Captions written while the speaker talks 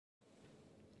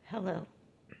Hello.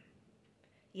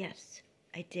 Yes,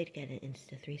 I did get an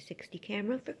Insta360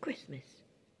 camera for Christmas.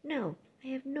 No, I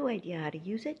have no idea how to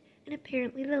use it, and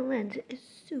apparently the lens is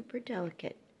super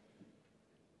delicate.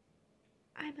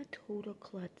 I'm a total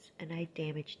klutz, and I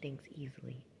damage things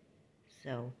easily.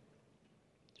 So,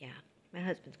 yeah, my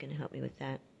husband's going to help me with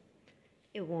that.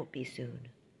 It won't be soon.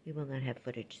 We will not have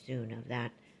footage soon of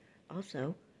that.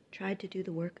 Also, tried to do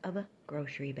the work of a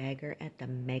grocery bagger at the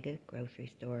mega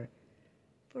grocery store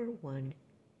for one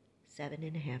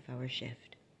 7.5-hour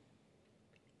shift.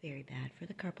 Very bad for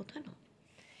the carpal tunnel.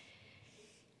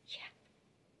 Yeah.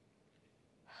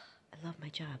 I love my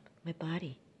job. My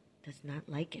body does not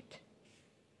like it.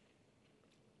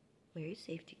 Wear your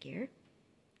safety gear.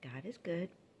 God is good.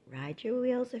 Ride your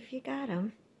wheels if you got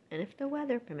 'em. And if the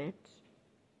weather permits,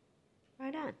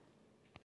 ride on.